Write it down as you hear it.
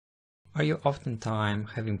Are you oftentimes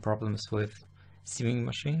having problems with sewing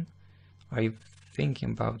machine? Are you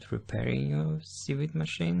thinking about repairing your sewing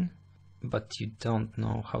machine, but you don't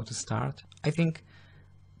know how to start? I think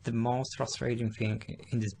the most frustrating thing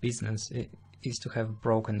in this business is to have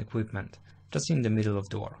broken equipment just in the middle of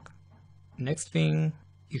the work. Next thing,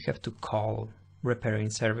 you have to call repairing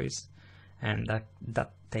service, and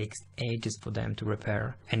that takes ages for them to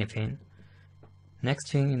repair anything.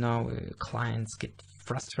 Next thing, clients get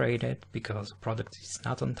frustrated because product is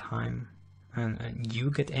not on time, and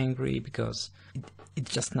you get angry because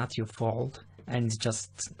it's just not your fault and it's just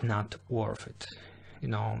not worth it.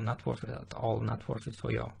 Not worth it at all, not worth it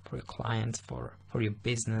for your clients, for your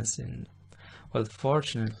business. And well,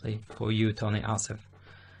 fortunately for you, Tony Asef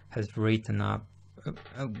has written up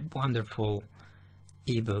a wonderful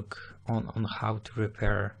ebook on how to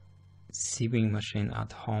repair sewing machine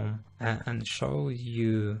at home, and show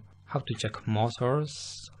you how to check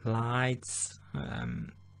motors, lights,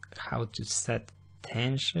 how to set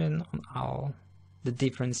tension on all the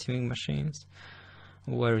different sewing machines,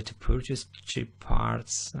 where to purchase cheap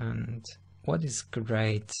parts. And what is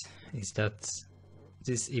great is that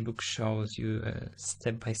this ebook shows you a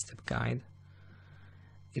step-by-step guide.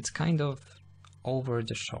 It's kind of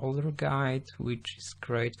over-the-shoulder guide, which is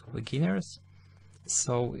great for beginners.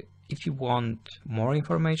 So if you want more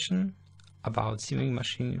information about sewing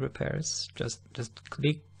machine repairs, just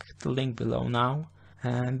click the link below now,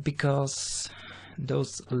 and because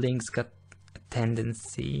those links got a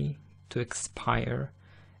tendency to expire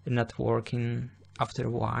and not working after a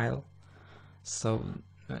while. So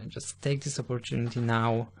just take this opportunity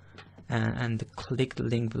now and click the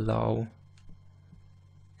link below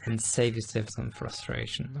and save yourself some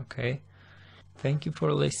frustration, okay? Thank you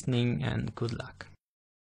for listening and good luck.